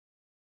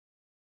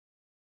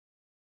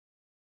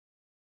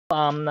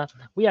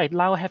We are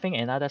now having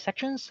another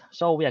sections.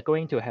 So we are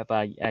going to have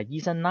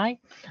Eason Lai.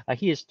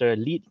 He is the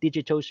lead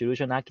digital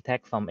solution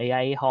architect from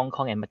AIA Hong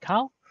Kong and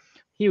Macau.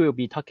 He will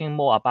be talking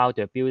more about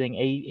the building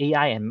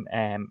AI and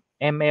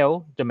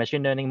ML, the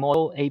machine learning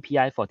model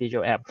API for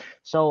digital app.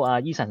 So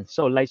Eason,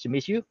 so nice to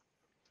meet you.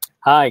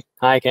 Hi,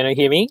 can you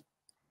hear me?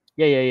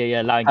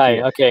 Yeah, loud and Hi,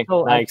 clear. okay,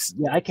 So nice.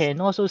 I can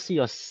also see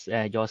your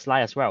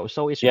slide as well.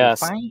 So it should be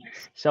Yes, fine.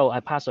 So I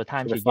pass the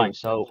time should to be fine. you.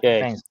 So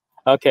Okay, thanks.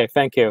 okay,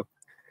 thank you,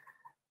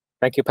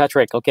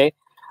 Patrick. Okay,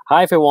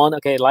 hi everyone.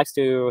 Okay,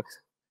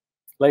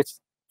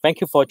 thank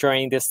you for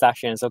joining this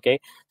sessions. Okay,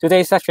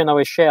 today's session I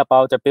will share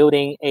about the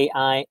building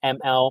AI,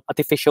 ML,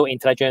 artificial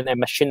intelligence, and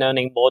machine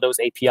learning models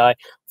API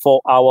for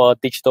our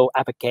digital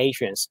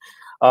applications.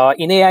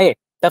 In AI,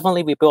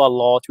 definitely we build a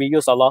lot. We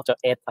use a lot of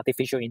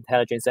artificial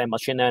intelligence and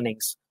machine learning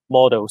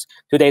models.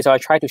 Today, so I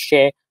try to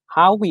share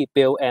how we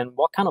build and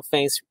what kind of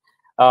things,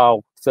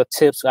 the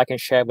tips I can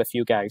share with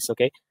you guys.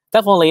 Okay.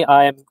 Definitely,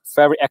 I am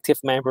very active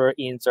member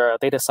in the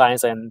data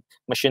science and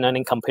machine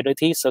learning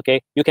communities.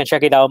 Okay, you can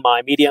check it out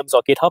my Mediums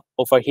or GitHub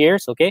over here.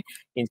 Okay,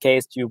 in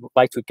case you would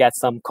like to get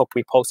some code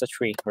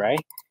repository,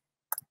 right?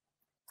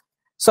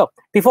 So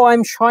before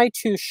I'm trying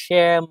to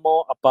share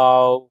more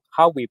about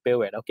how we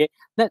build it, okay,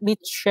 let me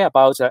share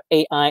about the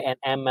AI and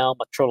ML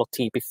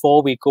maturity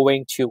before we go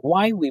into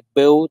why we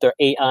build the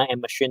AI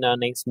and machine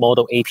learning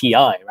model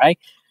API, right?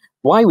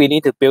 Why we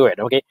need to build it,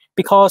 okay?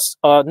 Because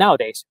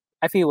nowadays,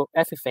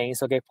 everything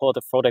is okay for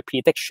the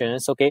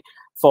predictions, okay,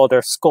 for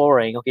the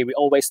scoring, okay. We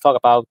always talk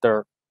about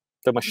the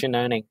machine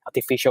learning,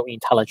 artificial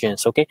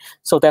intelligence, okay.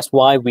 So that's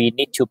why we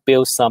need to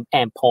build some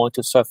endpoint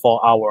to serve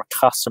for our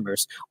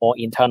customers or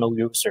internal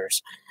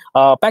users.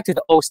 Back to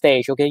the old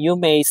stage, okay. You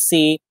may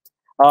see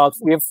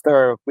with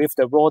the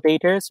raw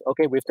data,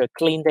 okay, with the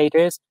clean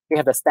data, we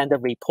have the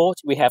standard report,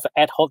 we have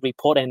ad hoc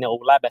report and the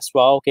overlap as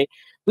well, okay.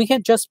 We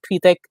can just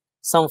predict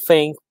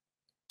something.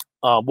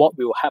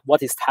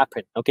 What is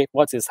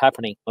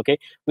happening, okay.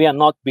 We are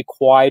not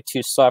required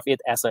to serve it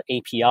as an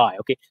API,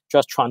 okay.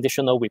 Just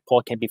traditional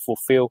report can be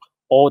fulfilled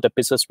all the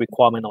business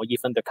requirement or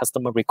even the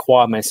customer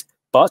requirements.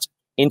 But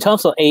in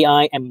terms of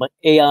AI and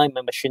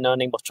machine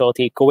learning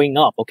maturity going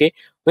up, okay,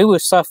 we will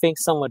serving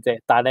some of the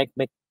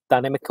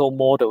dynamical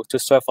model to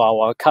serve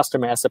our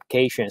customer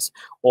applications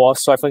or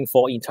serving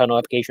for internal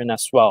application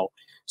as well.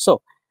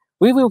 So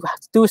we will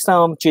do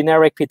some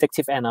generic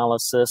predictive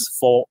analysis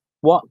for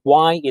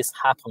why is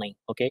happening,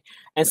 okay,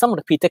 and some of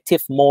the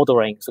predictive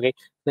modeling, okay,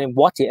 then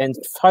and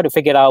try to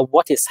figure out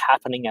what is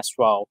happening as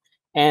well.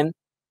 And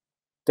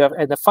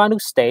at the final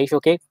stage,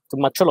 okay, the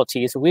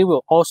maturities, we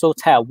will also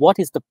tell what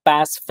is the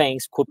best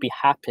things could be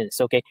happens,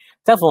 okay.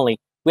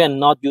 Definitely, we are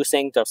not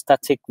using the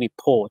static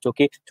report,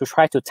 okay, to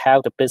try to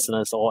tell the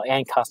business or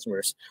end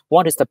customers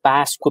what is the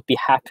best could be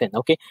happen,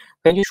 okay.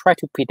 When you try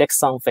to predict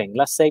something,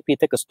 let's say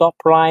predict a stock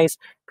price,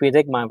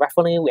 predict my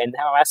revenue and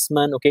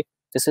investment, okay,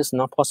 this is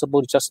not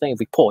possible just like a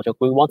report.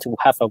 We want to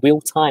have a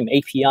real-time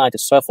API to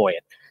serve for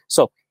it.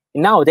 So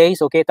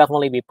nowadays, okay,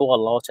 definitely we build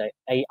a lot of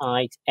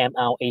AI,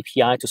 ML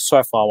API to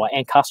serve for our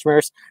end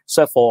customers,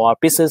 serve for our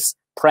business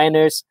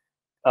planners,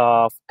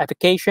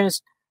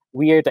 applications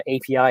via the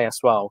API as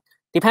well.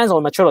 Depends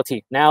on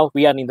maturity. Now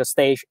we are in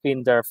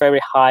the very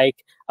high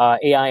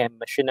AI and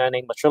machine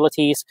learning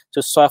maturities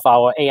to serve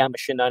our AI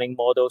machine learning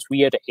models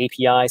via the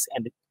APIs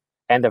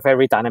and the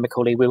very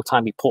dynamically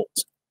real-time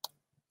reports.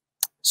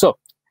 So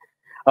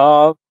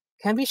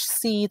can we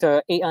see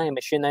the AI and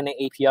machine learning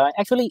API?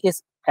 Actually,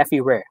 it's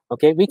everywhere.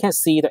 Okay, we can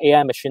see the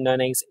AI machine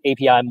learning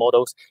API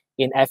models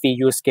in every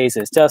use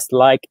cases, just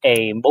like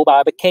a mobile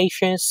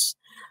applications,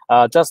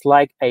 just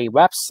like a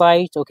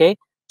website. Okay,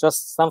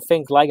 just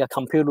something like a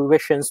computer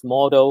vision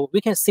model.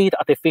 We can see the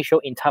artificial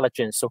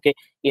intelligence. Okay,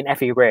 in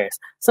everywhere.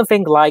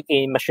 Something like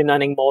in machine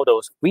learning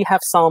models, we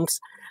have some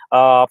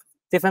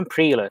different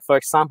preload. For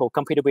example,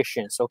 computer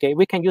visions. Okay,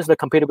 we can use the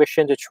computer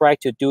vision to try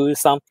to do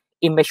some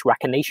image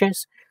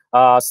recognitions,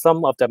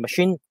 some of the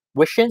machine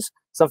visions,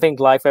 something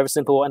like very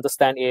simple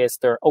understand is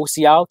the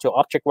OCR to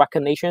object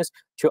recognitions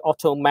to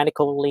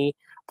automatically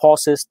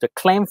process the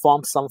claim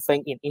from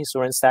something in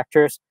insurance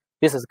sectors.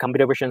 This is a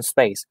computer vision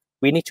space.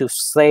 We need to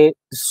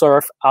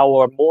serve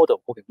our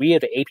model, okay, via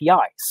the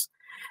APIs.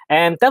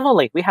 And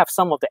definitely, we have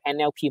some of the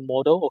NLP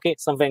model, okay,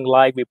 something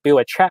like we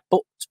build a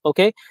chatbot,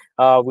 okay.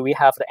 We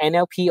have the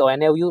NLP or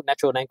NLU,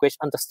 natural language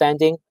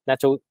understanding,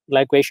 natural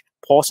language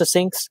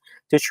processing,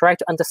 to try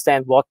to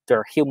understand what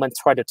the humans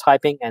try to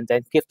typing and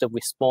then give the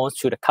response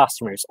to the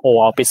customers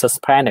or our business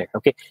planner,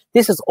 okay.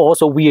 This is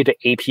also via the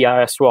API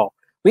as well.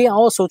 We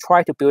also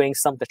try to building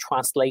some of the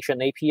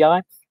translation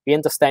API. We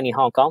understand in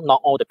Hong Kong,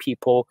 not all the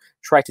people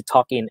try to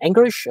talk in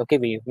English. Okay,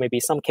 maybe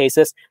some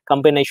cases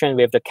combination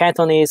with the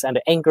Cantonese and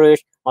the English,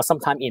 or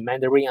sometimes in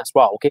Mandarin as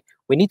well. Okay,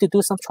 we need to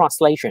do some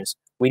translations.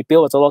 We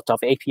build a lot of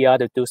API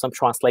to do some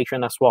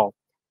translation as well.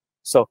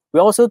 So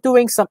we're also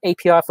doing some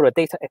API for the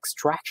data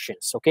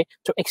extractions. Okay,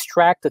 to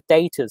extract the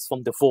data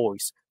from the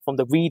voice, from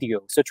the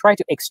video. So try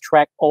to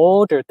extract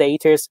all the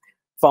data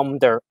from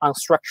the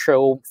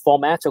unstructured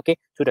format, okay,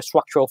 to the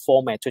structural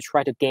format to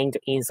try to gain the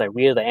insight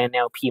via the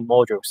NLP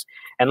modules.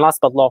 And last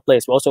but not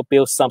least, we also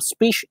build some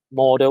speech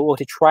model or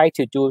to try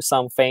to do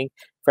something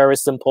very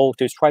simple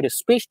to try to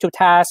speech to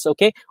task,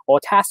 okay, or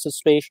task to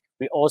speech.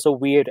 We also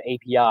via the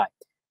API.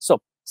 So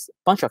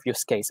bunch of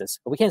use cases.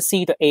 We can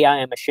see the AI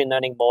and machine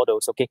learning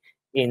models, okay,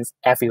 in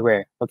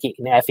everywhere, okay,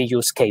 in every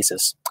use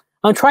cases.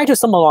 I'm trying to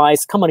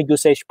summarize common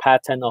usage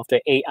pattern of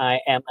the AI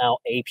ML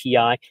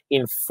API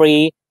in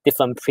 3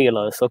 different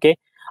pillars, okay?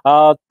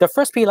 The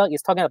first pillar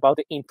is talking about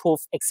the improve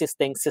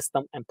existing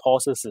system and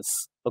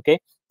processes, okay?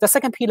 The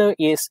second pillar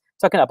is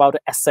talking about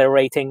the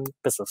accelerating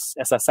business,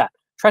 as I said,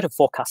 try to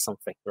forecast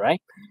something, right?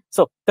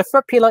 So the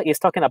third pillar is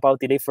talking about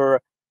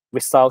deliver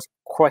results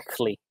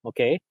quickly,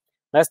 okay?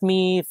 Let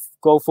me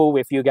go through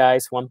with you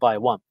guys one by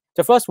one.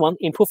 The first one,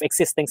 improve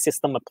existing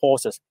system and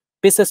process,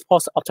 business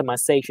process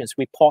optimizations,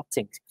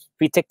 reporting,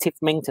 predictive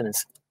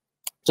maintenance.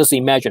 Just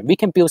imagine, we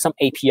can build some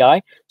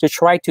API to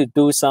try to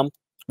do some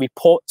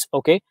report,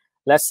 okay?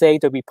 Let's say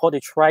the report to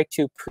try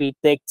to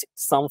predict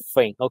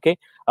something, okay?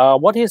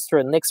 What is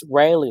the next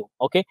value,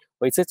 okay?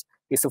 Is it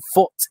a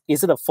fault?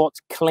 Is it a fault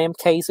claim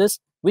cases?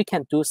 We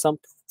can do some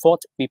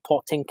fault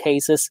reporting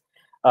cases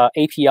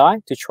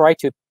API to try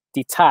to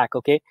detect,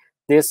 okay,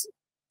 this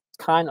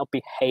kind of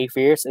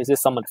behaviors, is it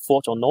some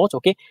fault or not,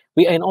 okay?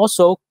 We can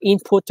also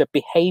input the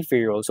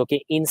behaviors,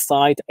 okay,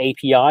 inside the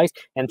APIs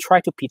and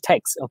try to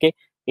predict, okay,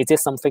 is there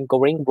something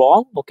going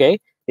wrong, okay?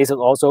 This is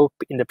also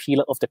in the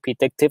pillar of the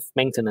predictive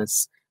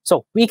maintenance.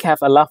 So we have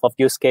a lot of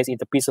use case in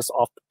the business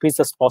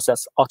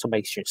process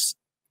automation,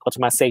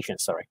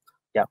 sorry.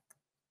 Yeah.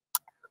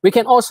 We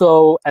can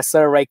also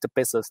accelerate the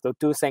business to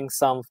do things,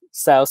 some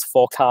sales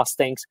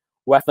forecasting,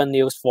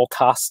 revenues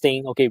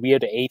forecasting, okay, via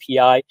the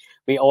API.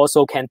 We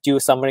also can do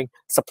something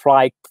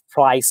supply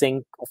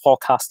pricing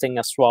forecasting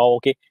as well,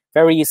 okay.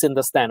 Very easy to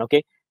understand,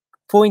 okay.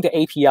 Pulling the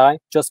API,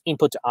 just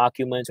input the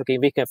arguments, okay.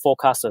 We can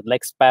forecast the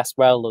next best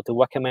value to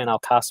recommend our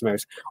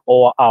customers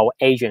or our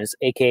agents,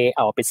 aka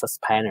our business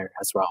planner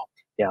as well.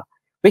 Yeah.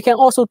 We can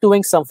also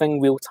doing something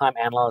real-time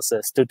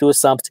analysis to do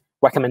some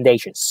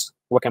recommendations.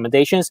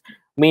 Recommendations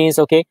means,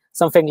 okay,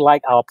 something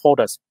like our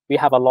products. We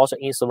have a lot of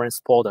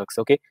insurance products,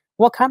 okay.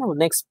 What kind of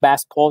next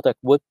best product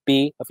would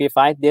be if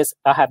I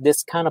have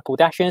this kind of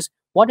protections?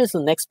 What is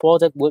the next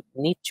product would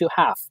need to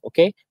have?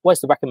 Okay, what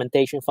is the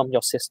recommendation from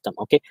your system?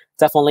 Okay,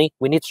 definitely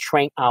we need to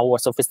train our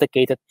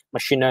sophisticated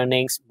machine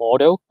learning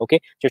model.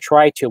 Okay, to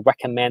try to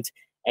recommend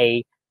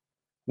a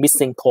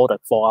missing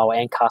product for our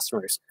end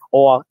customers,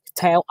 or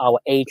tell our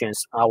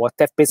agents, our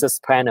business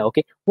planner.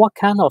 Okay, what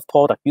kind of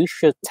product you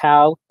should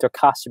tell the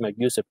customer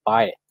you should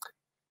buy it.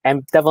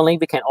 And definitely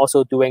we can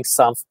also doing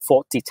some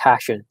fault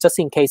detection just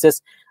in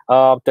cases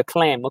the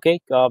claim, okay,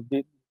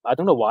 I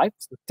don't know why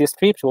these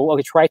people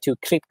try to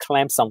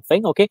claim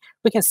something, okay,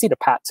 we can see the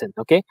pattern,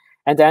 okay,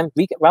 and then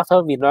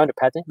after we learn the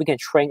pattern, we can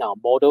train our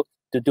model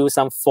to do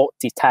some fault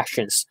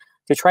detections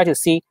to try to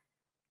see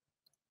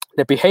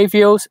the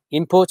behaviors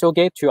input,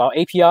 okay, to our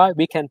API.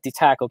 We can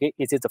detect, okay,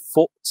 is it a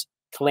fault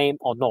claim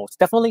or not.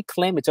 Definitely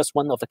claim is just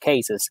one of the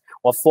cases,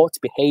 or fault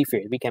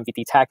behavior we can be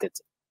detected.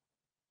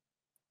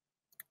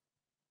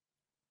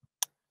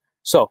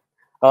 So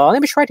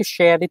let me try to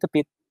share a little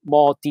bit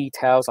more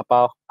details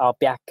about our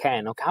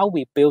backend, okay, how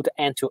we build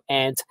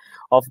end-to-end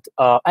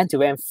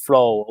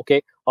flow,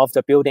 okay, of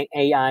the building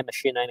AI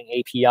machine learning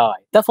API.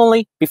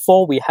 Definitely,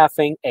 before we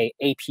having a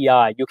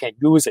API, you can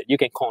use it, you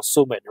can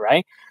consume it,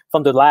 right?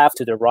 From the left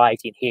to the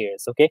right in here,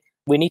 okay.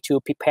 We need to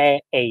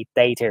prepare a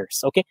data,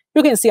 okay.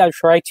 You can see I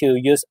try to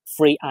use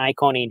 3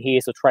 icon in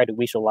here to try to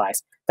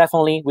visualize.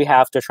 Definitely, we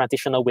have the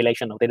traditional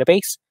relational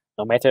database,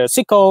 no matter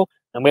SQL,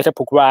 no matter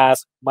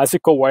Progress,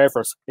 MySQL,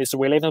 whatever, it's a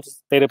relational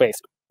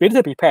database. We need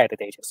to prepare the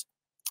data.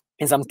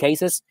 In some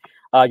cases,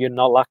 you're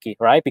not lucky,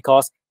 right?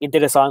 Because in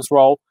data science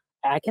role,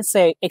 I can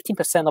say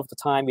 18% of the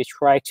time we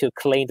try to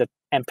clean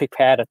and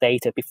prepare the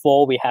data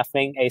before we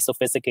having a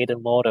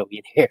sophisticated model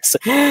in here. So,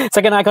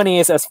 second icon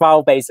is as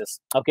file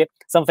basis, okay?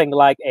 Something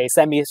like a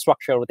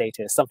semi-structural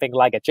data, something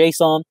like a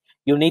JSON.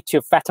 You need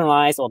to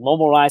factorize or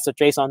normalize the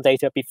JSON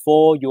data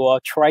before you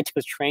are trying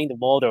to train the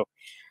model.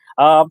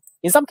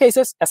 In some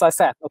cases, as I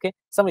said, okay,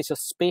 some is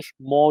just speech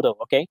model,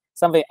 okay,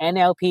 something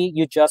NLP,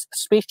 you just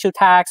speech to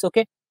text,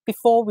 okay.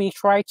 Before we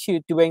try to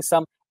doing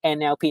some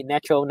NLP,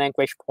 natural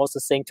language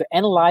processing, to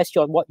analyze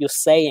what you're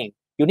saying,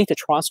 you need to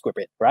transcribe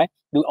it, right?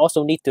 You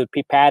also need to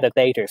prepare the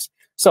data.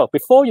 So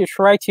before you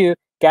try to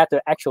get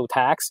the actual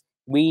text,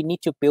 we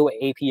need to build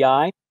an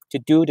API to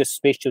do the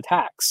speech to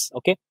text,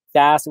 okay.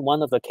 That's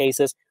one of the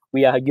cases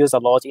we are used a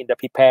lot in the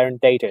preparing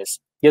data.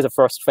 Here's the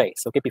first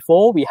phase, okay,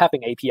 before we have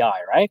an API,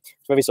 right?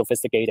 It's very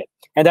sophisticated.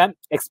 And then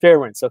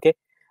experience, okay?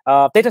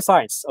 Data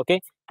science,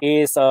 okay,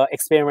 is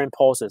experiment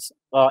process,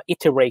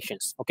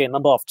 iterations, okay,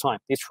 number of time.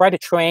 They try to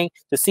train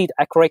to see the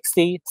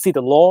accuracy, see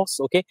the loss,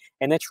 okay,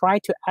 and then try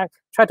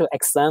to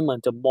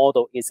examine the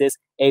model, is it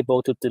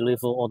able to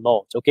deliver or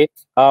not, okay?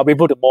 We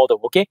build the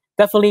model, okay?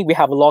 Definitely we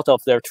have a lot of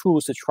their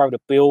tools to try to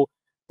build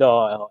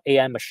the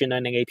AI machine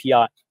learning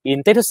API.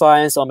 In data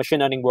science or machine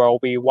learning world,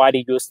 we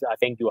widely use, I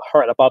think you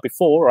heard about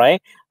before,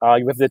 right?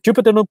 With the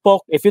Jupyter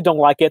Notebook, if you don't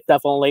like it,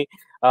 definitely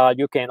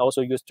you can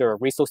also use the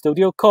Visual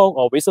Studio Code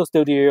or Visual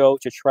Studio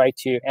to try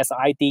to, as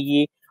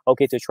IDE,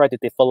 okay, to try to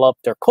develop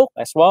their code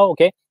as well,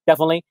 okay?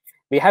 Definitely.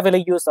 We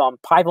heavily use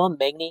Python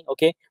mainly,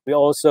 okay?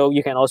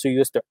 You can also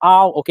use the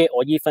R, okay?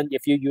 Or even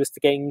if you use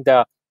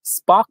the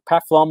Spark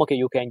platform, okay,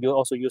 you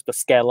also use the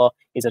Scala.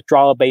 It's a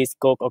Java-based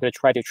code, okay, to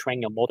try to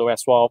train your model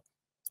as well.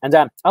 And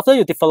then after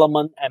your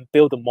development and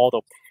build the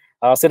model,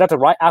 set up the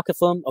right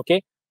algorithm,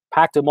 okay,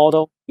 pack the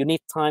model, you need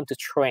time to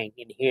train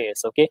in here,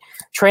 okay?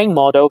 Train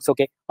models,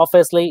 okay,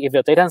 obviously if you're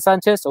a data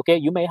scientist, okay,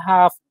 you may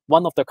have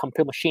one of the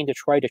compute machine to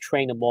try to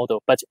train the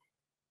model, but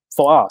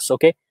for us,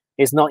 okay,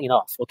 it's not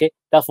enough, okay?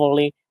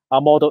 Definitely our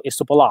model is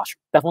super large.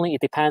 Definitely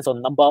it depends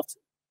on number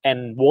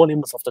and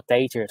volumes of the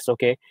data,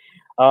 okay?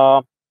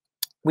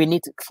 We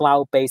need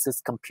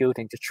cloud-based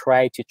computing to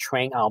try to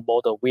train our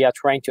model.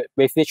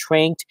 If we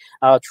trained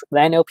the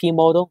NLP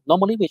model,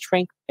 normally we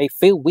train a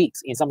few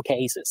weeks in some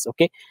cases,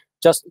 okay?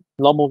 Just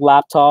normal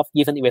laptop,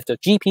 even with the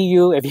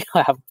GPU, if you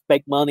have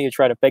big money, you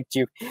try to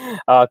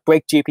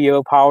great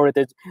GPU powered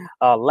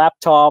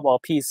laptop or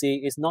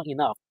PC is not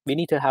enough. We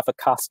need to have a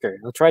cluster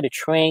and try to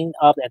train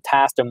up and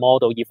test the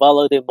model,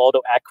 evaluate the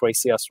model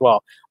accuracy as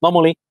well.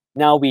 Normally,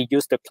 now we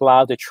use the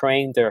cloud to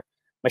train the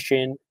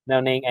machine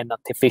learning and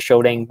artificial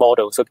learning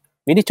models. So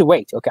we need to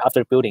wait, okay,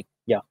 after building.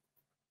 Yeah.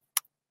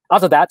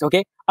 After that,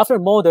 okay, after a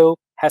model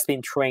has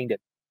been trained,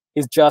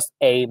 it's just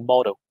a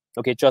model,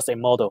 okay, just a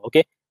model,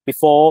 okay.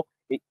 Before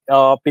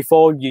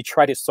you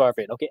try to serve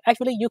it, okay.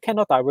 Actually, you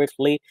cannot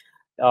directly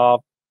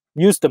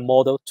use the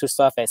model to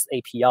serve as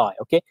API,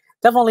 okay.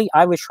 Definitely,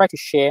 I will try to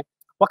share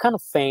what kind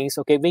of things,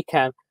 okay, we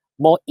can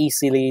more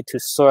easily to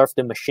serve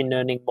the machine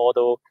learning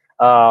model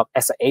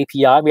as an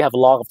API. We have a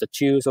lot of the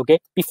tools, okay.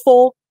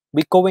 Before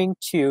we're going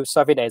to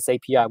serve it as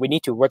API, we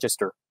need to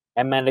register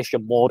and manage the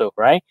model,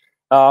 right?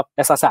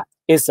 As I said,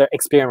 it's the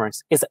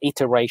experience, it's the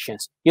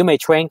iterations. You may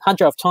train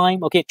 100 of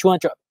time, okay,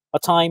 200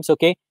 of times,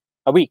 okay,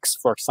 a weeks,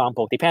 for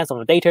example. Depends on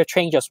the data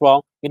change as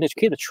well. You need to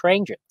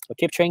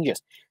keep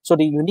changes. So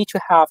you need to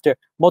have the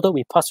model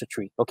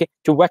repository, okay,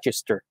 to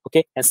register,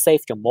 okay, and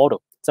save your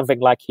model.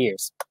 Something like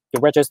here's to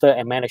register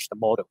and manage the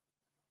model.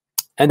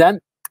 And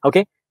then,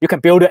 okay, you can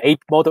build a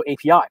model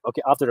API,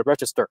 okay, after the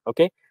register,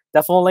 okay.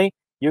 Definitely,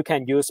 you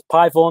can use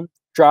Python,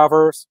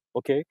 Java,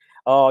 okay,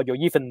 you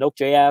even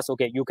Node.js,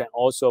 okay. You can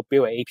also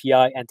build an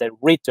API and then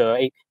read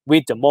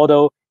the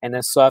model and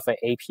then serve an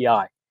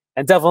API.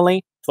 And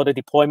definitely for the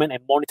deployment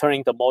and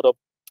monitoring the model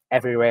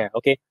everywhere,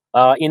 okay.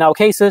 In our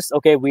cases,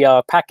 okay, we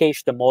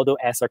package the model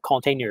as a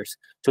containers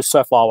to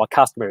serve for our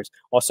customers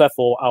or serve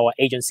for our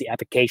agency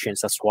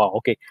applications as well,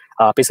 okay,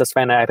 business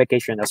planner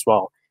application as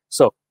well.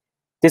 So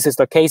this is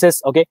the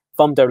cases, okay.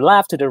 From the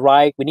left to the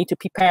right, we need to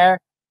prepare,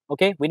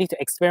 okay. We need to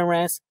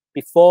experience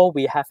before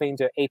we having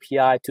the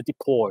API to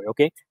deploy,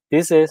 okay.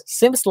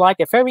 Seems like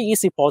a very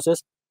easy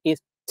process. It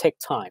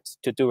takes time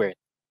to do it.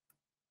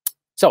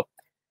 So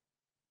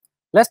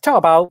let's talk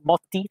about more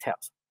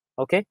details,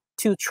 okay.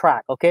 To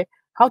track, okay,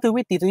 how do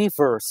we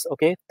deliver,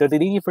 okay, the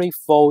delivery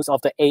flows of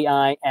the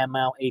AI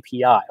ML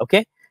API,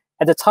 okay,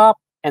 at the top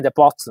and the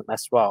bottom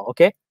as well,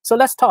 okay. So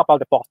let's talk about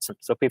the bottom.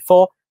 So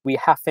before we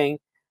having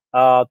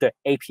the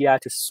API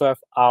to serve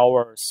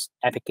our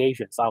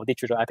applications, our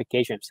digital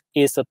applications,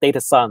 is a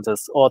data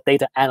scientist or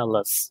data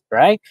analyst,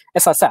 right?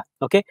 As I said,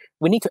 okay,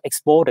 we need to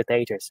explore the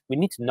data. We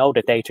need to know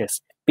the data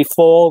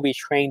before we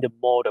train the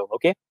model,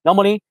 okay?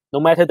 Normally, no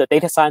matter the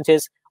data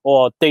scientist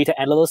or data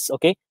analysts,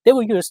 okay, they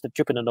will use the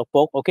Jupyter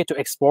Notebook, okay, to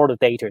explore the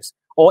data.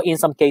 Or in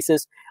some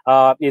cases,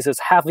 it is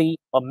heavy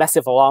or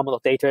massive amount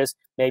of data.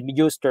 Maybe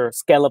use the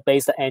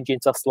Scala-based engine,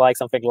 just like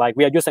something like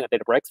we are using a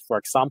Databricks, for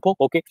example,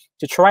 okay,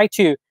 to try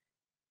to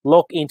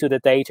look into the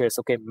data,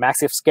 okay,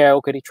 massive scale,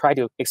 okay, try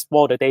to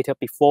explore the data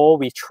before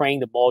we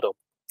train the model.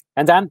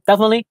 And then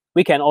definitely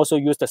we can also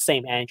use the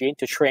same engine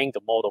to train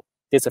the model.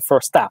 This is the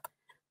first step.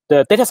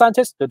 The data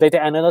scientist, the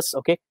data analyst,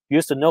 okay,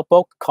 use the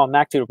notebook,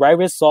 connect to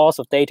various source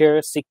of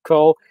data,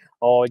 SQL,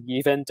 or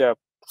even the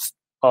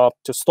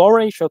to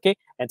storage, okay,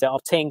 and then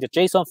obtain the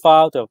JSON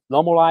file to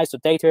normalize the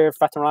data,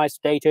 factorize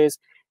the data,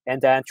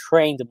 and then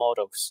train the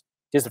models.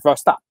 This is the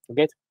first step,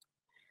 okay.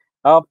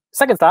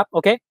 Second step,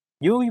 okay,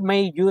 you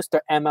may use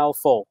the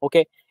ML4,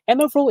 okay.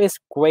 ML4 is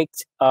great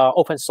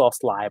open source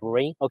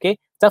library, okay.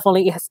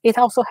 Definitely, it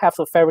also has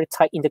a very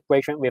tight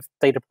integration with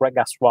Databricks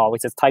as well,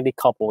 which is tightly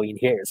coupled in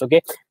here,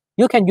 okay.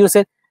 You can use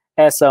it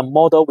as a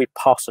model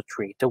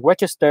repository to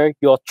register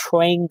your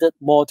trained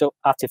model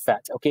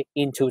artifact, okay,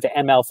 into the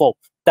ML4.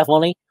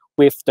 Definitely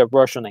with the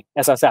versioning,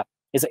 as I said,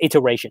 it's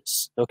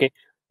iterations, okay.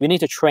 You need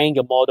to train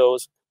your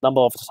models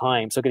number of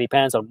times. So it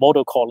depends on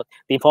model quality,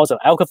 depends on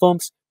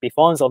algorithms,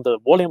 depends on the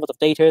volume of the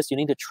data. You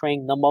need to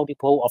train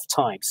multiple of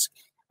times,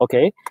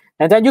 okay.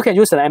 And then you can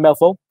use an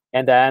ML4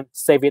 and then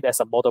save it as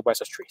a model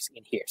registry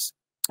in here.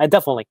 And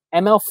definitely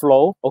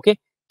MLflow, okay,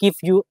 give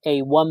you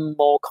a one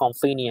more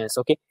convenience,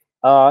 okay.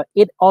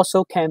 It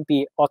also can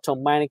be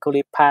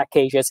automatically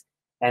packaged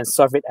and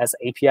serve it as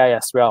API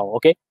as well,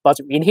 okay? But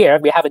in here,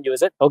 we haven't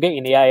used it, okay?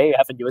 In AIA, we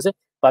haven't used it,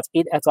 but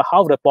it has a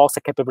out-of-the-box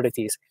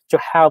capabilities to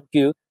help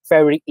you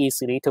very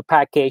easily to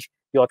package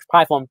your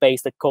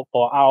Python-based code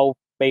or our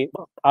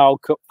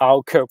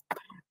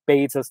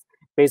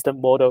code-based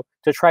model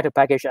to try to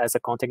package as a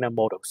container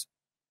models.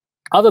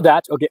 After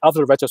that, okay, after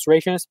the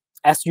registrations,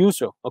 as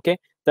usual, okay,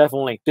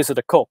 definitely this is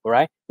the code,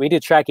 right? We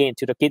need to check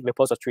into the Git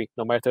repository,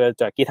 no matter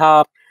the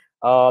GitHub,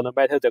 no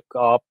matter the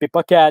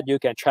Bitbucket, you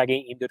can check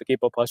in into the Git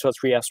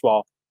repository as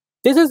well.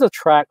 This is the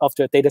track of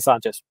the data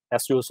scientist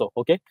as usual,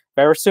 okay?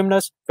 Very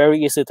seamless, very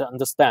easy to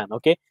understand,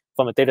 okay,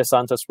 from the data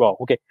scientist role,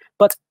 okay?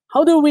 But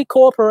how do we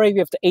cooperate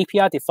with the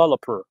API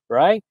developer,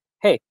 right?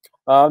 Hey,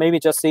 maybe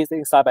just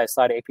sitting side by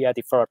side API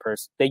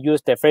developers, they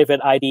use their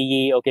favorite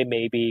IDE, okay,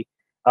 maybe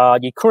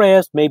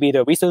Eclipse, maybe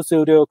the Visual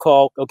Studio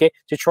Code, okay,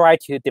 to try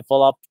to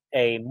develop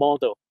a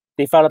model,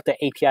 develop the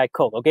API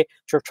code, okay,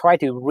 to try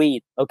to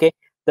read, okay,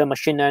 the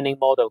machine learning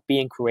model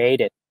being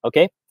created,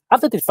 okay.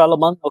 After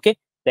development, okay,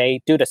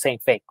 they do the same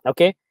thing,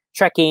 okay,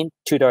 check in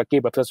to the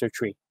Git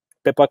repository,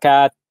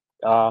 Bitbucket,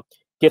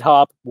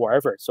 GitHub,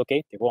 wherever,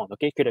 okay, they want,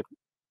 okay,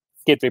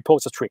 Git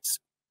repositories.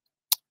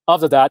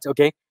 After that,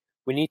 okay,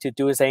 we need to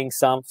do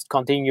some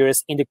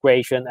continuous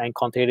integration and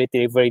continuous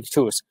delivery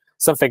tools.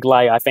 Something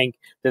like, I think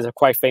there's a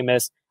quite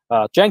famous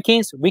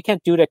Jenkins. We can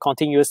do the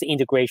continuous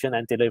integration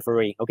and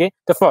delivery, okay?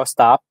 The first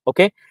step,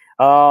 okay?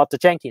 The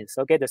Jenkins,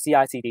 okay, the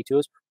CI/CD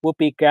tools will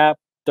be get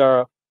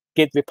the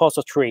Git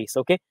repositories,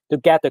 okay, to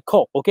get the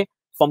code, okay,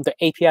 from the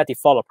API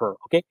developer,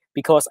 okay,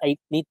 because I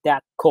need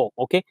that code,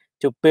 okay,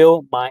 to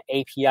build my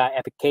API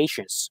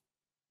applications.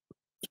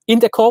 In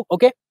the code,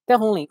 okay,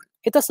 definitely,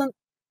 it doesn't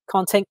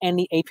contain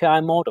any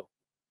API model,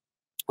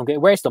 okay,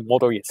 where's the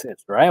model is,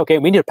 right? Okay,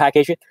 we need to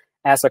package it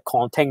as a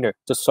container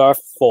to serve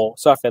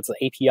as an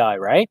API,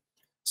 right?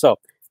 So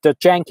the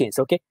Jenkins,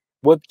 okay,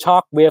 we'll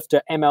talk with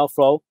the ML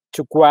flow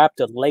to grab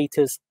the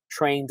latest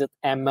trained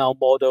ML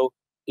model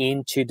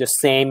into the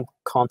same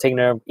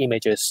container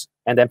images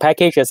and then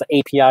package as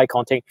API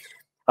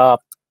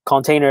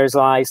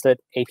containerized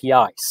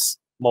APIs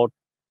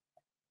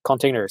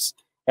containers,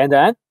 and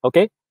then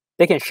okay,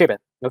 they can ship it.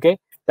 Okay,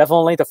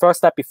 definitely the first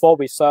step before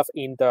we serve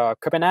in the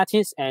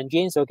Kubernetes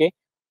engines. Okay,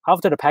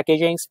 after the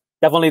packagings,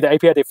 definitely the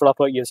API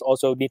developer is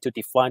also need to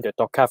define the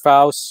Docker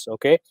files.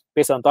 Okay,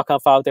 based on Docker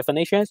file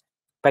definitions,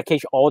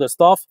 package all the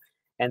stuff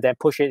and then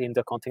push it in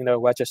the container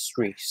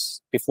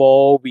registries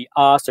before we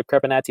ask the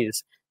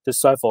Kubernetes to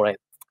serve for it.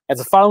 As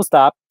a final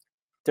step,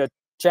 the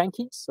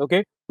Jenkins,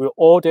 okay, will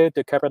order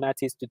the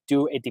Kubernetes to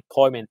do a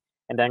deployment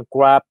and then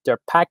grab the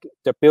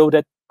built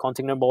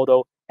container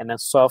model and then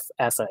serve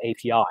as an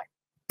API.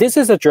 This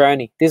is a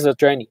journey.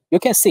 You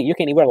can see, you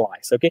can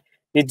visualize, okay?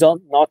 It's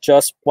not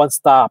just one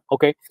step,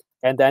 okay?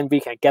 And then we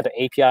can get the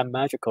API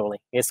magically.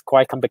 It's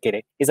quite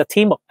complicated. It's a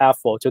team of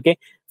efforts, okay?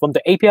 From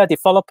the API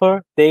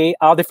developer, they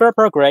are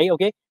developer grade,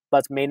 okay?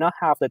 But may not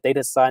have the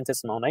data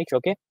scientist knowledge,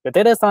 okay? The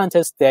data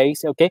scientist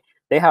days, okay?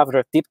 They have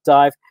the deep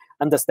dive,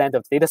 understand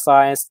the data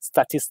science,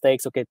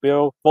 statistics, okay?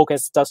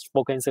 Focusing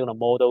on the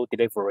model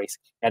deliveries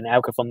and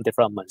algorithm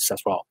developments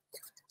as well.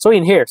 So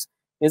in here,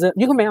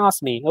 you may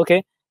ask me,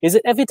 okay? Is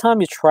it every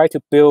time you try to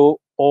build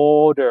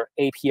all the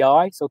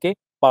APIs, okay?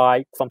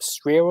 From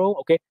zero,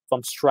 okay,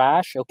 from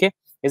scratch, okay?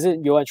 Is it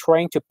you are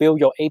trying to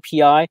build your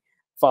API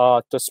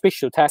for the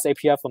speech to text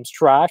API from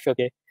scratch,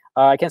 okay?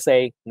 I can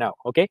say no,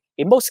 okay?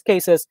 In most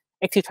cases,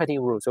 80-20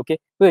 rules, okay?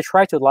 We will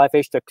try to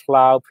leverage the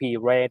cloud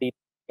ready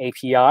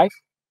API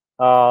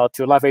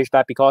to leverage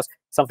that because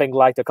something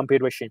like the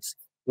computer visions,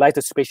 like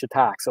the speech to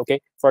text,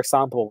 okay? For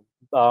example,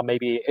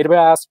 maybe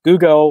AWS,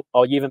 Google,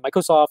 or even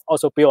Microsoft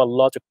also build a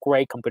lot of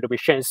great computer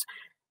visions,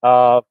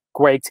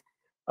 great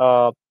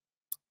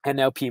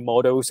NLP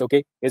models,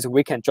 okay, is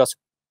we can just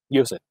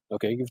use it,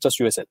 okay, you just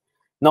use it.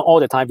 Not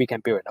all the time we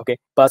can build it, okay,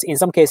 but in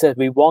some cases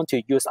we want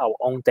to use our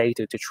own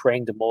data to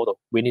train the model.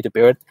 We need to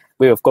build it.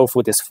 We will go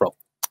through this flow.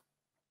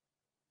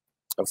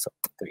 Also,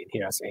 in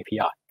here as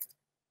API.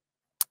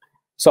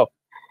 So,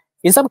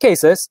 in some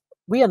cases,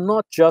 we are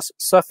not just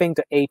serving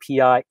the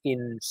API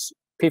in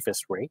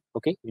previously,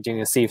 okay, you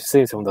can see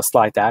from the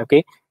slide that,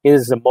 okay, it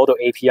is a model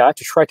API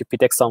to try to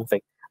predict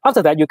something.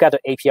 After that, you get the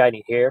API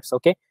in here, so,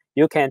 okay,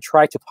 you can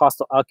try to pass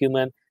the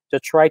argument to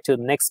try to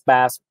next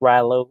best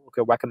value,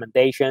 okay,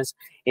 recommendations.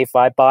 If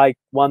I buy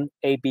one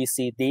A, B,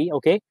 C, D,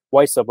 okay,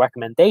 what is the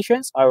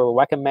recommendations? I will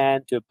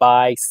recommend to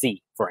buy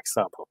C, for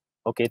example.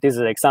 Okay, this is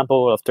an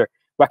example of the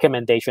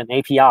recommendation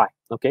API.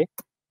 Okay,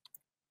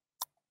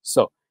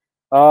 so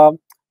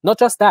not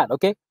just that.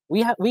 Okay,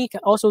 we can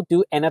also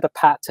do another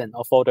pattern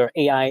of all the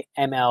AI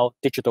ML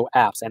digital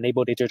apps,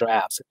 enable digital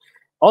apps.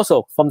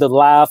 Also, from the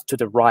left to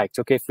the right,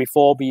 okay,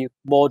 before we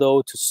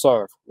model to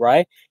serve,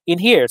 right? In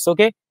here, so,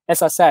 okay,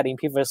 as I said in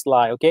previous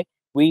slide, okay,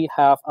 we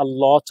have a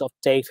lot of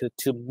data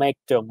to make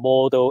the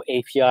model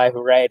API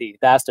ready.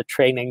 That's the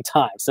training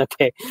times,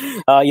 okay?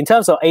 In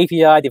terms of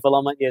API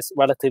development, is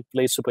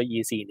relatively super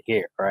easy in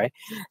here, right?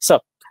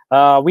 So,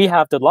 we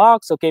have the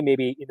logs, okay,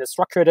 maybe in the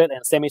structured and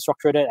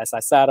semi-structured, as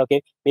I said,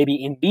 okay, maybe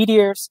in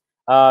medias,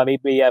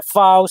 maybe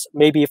files,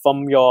 maybe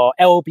from your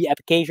LOB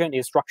application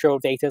is structural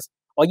data,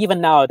 or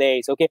even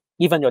nowadays, okay,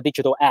 even your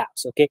digital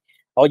apps, okay,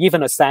 or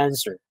even a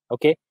sensor,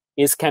 okay,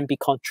 it can be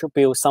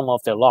contribute some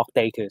of the log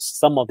data,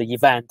 some of the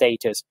event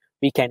data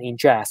we can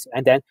ingest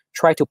and then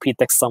try to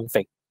predict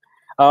something.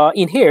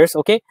 In here,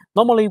 okay,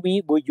 normally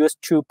we will use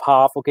two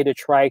paths, okay, to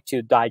try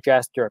to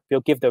digest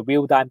to give the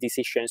real-time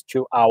decisions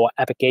to our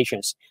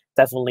applications.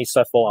 Definitely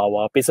serve for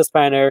our business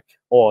planner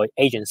or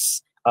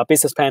agents,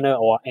 business planner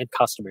or end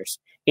customers.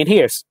 In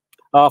here,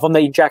 from the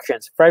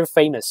injections, very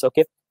famous,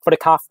 okay, for the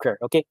Kafka,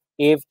 okay,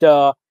 if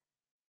the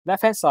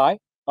left-hand side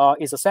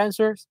is a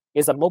sensor,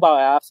 is a mobile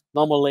app,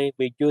 normally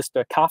we use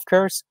the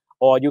Kafkas,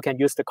 or you can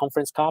use the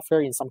conference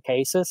Kafka in some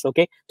cases,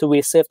 okay, to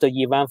receive the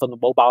event from the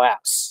mobile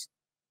apps.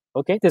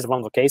 Okay, this is one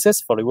of the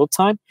cases for the real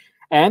time.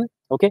 And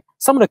okay,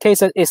 some of the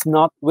cases is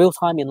not real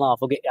time enough.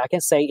 Okay, I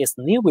can say it's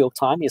near real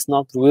time, it's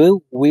not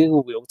real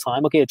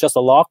time. Okay, it's just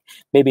a log,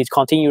 maybe it's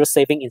continuous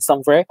saving in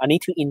somewhere. I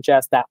need to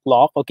ingest that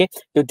log, okay,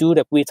 to do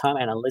the real time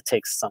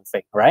analytics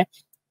something, right?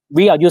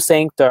 We are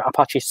using the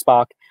Apache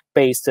Spark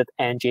based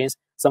engines,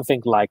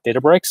 something like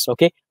Databricks,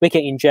 okay? We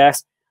can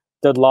ingest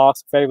the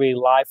logs very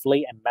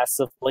lively and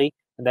massively,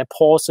 and then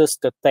process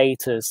the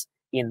data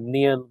in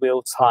near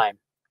real time.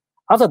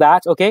 After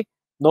that, okay,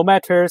 no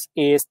matter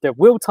is the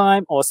real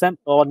time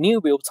or near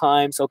real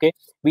times, okay,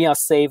 we are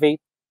saving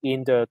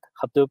in the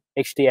Hadoop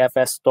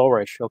HDFS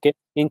storage, okay,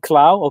 in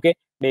cloud, okay,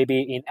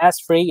 maybe in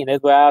S3 in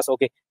AWS,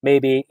 okay,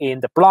 maybe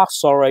in the block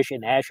storage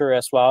in Azure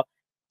as well.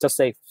 Just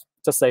save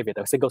it,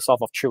 a single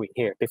source of truth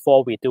in here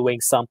before we're doing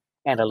some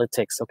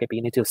analytics. Okay, but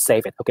you need to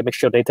save it. Okay, make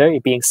sure data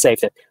is being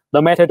saved.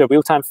 No matter the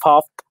real time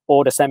path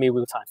or the semi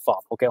real time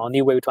path, okay, or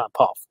near real time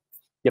path.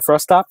 The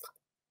first step,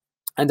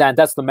 and then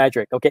that's the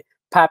magic. Okay,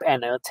 pap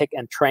analytic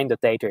and train the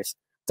data.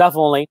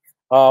 Definitely,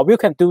 we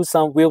can do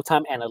some real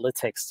time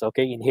analytics.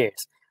 Okay, in here,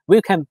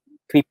 we can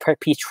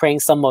pre-train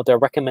some of the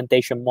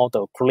recommendation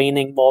model,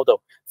 cleaning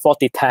model, fraud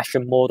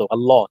detection model a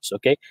lot.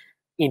 Okay,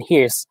 in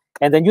here,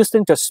 and then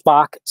using the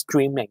Spark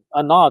streaming.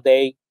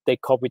 Nowadays they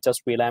call it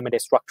just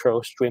related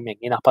structural streaming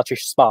in Apache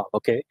Spark.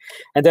 Okay,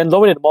 and then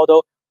loaded the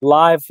model,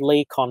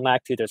 lively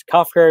connect to the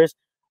Kafkas,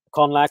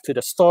 connect to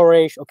the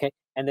storage. Okay,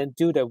 and then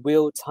do the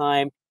real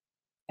time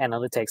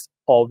analytics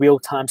or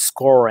real-time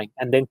scoring,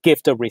 and then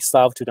give the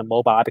result to the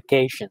mobile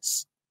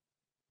applications.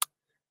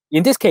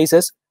 In these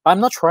cases, I'm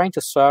not trying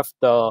to serve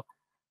the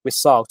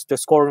results, the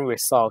scoring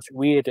results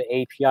via the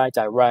API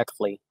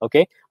directly.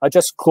 Okay, I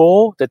just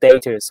call the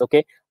data.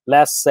 Okay,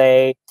 let's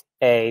say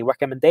a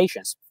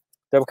recommendations.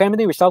 The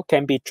recommended result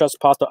can be just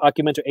pass the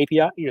argument to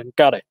API. You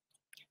got it.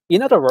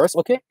 In other words,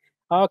 okay,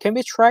 can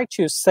we try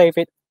to serve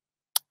it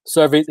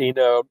in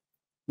a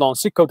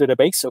non-SQL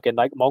database, okay,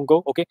 like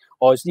Mongo, okay,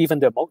 or even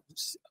the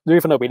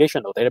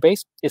relational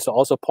database is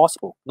also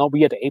possible, not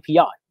via the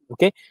API,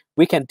 okay.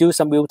 We can do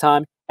some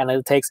real-time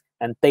analytics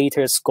and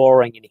data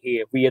scoring in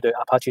here via the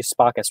Apache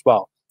Spark as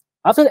well.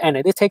 After the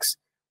analytics,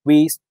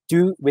 we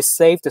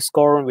save the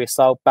scoring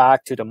result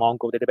back to the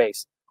Mongo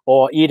database.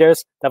 Or either,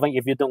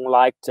 if you don't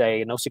like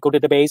the NoSQL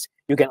database,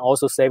 you can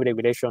also save the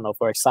relational,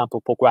 for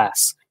example,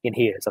 Postgres in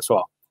here as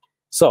well.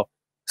 So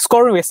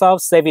scoring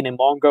results saving in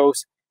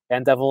Mongo's,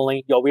 and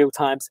definitely your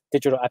real-time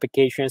digital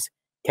applications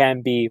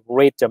can be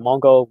read the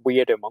Mongo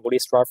via the Mongodb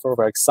driver,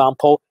 for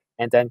example,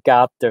 and then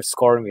get the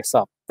scoring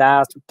result.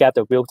 That get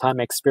the real-time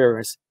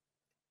experience.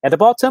 At the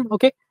bottom,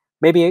 okay,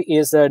 maybe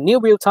is a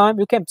new real-time.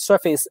 You can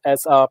surface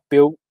as a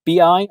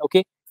BI,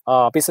 okay,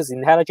 business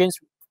intelligence,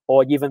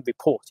 or even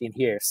report in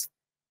here.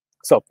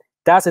 So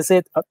that is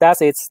it.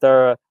 That is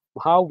the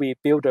how we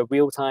build a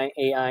real-time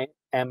AI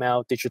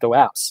ML digital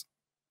apps.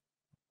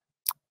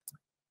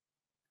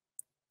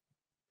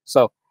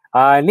 So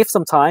I leave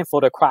some time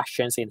for the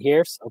questions in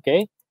here.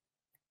 Okay,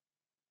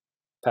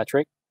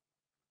 Patrick.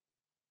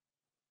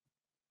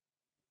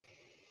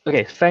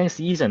 Okay, thanks,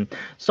 Eason.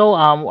 So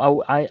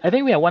I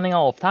think we are running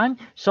out of time.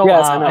 So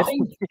yes, I know. I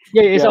think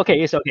it's okay,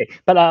 it's okay.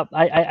 But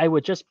I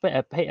would just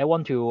I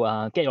want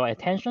to get your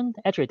attention.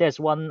 Actually, there's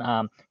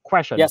one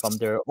question from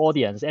the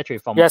audience. Actually,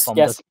 from the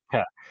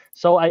speaker.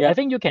 So I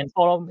think you can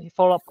follow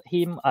up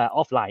him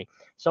offline.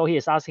 So he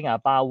is asking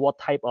about what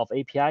type of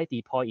API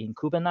deploy in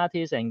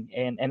Kubernetes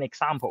and an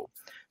example.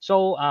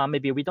 So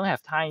maybe we don't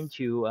have time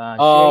to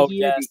share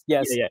here.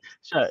 Yes.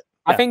 Sure.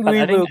 I think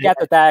we will get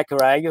the deck,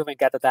 right? You can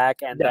get the deck,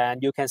 and then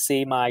you can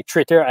see my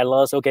Twitter. I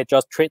love, okay,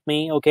 just tweet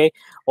me, okay?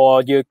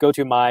 Or you go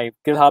to my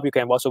GitHub, you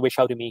can also reach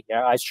out to me.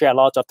 Yeah, I share a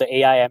lot of the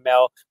AI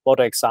ML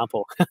model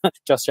example.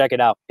 Just check it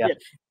out. Yeah.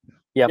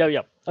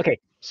 Okay.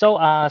 So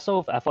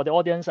for the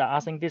audience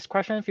asking this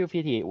question, feel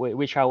free to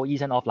reach out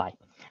Eason offline.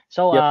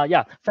 So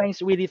thanks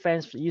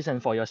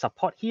Eason for your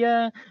support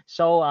here.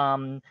 So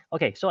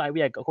okay, so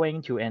we are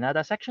going to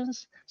another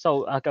sections.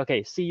 So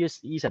okay, see you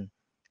Eason.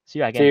 See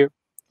you again. See you.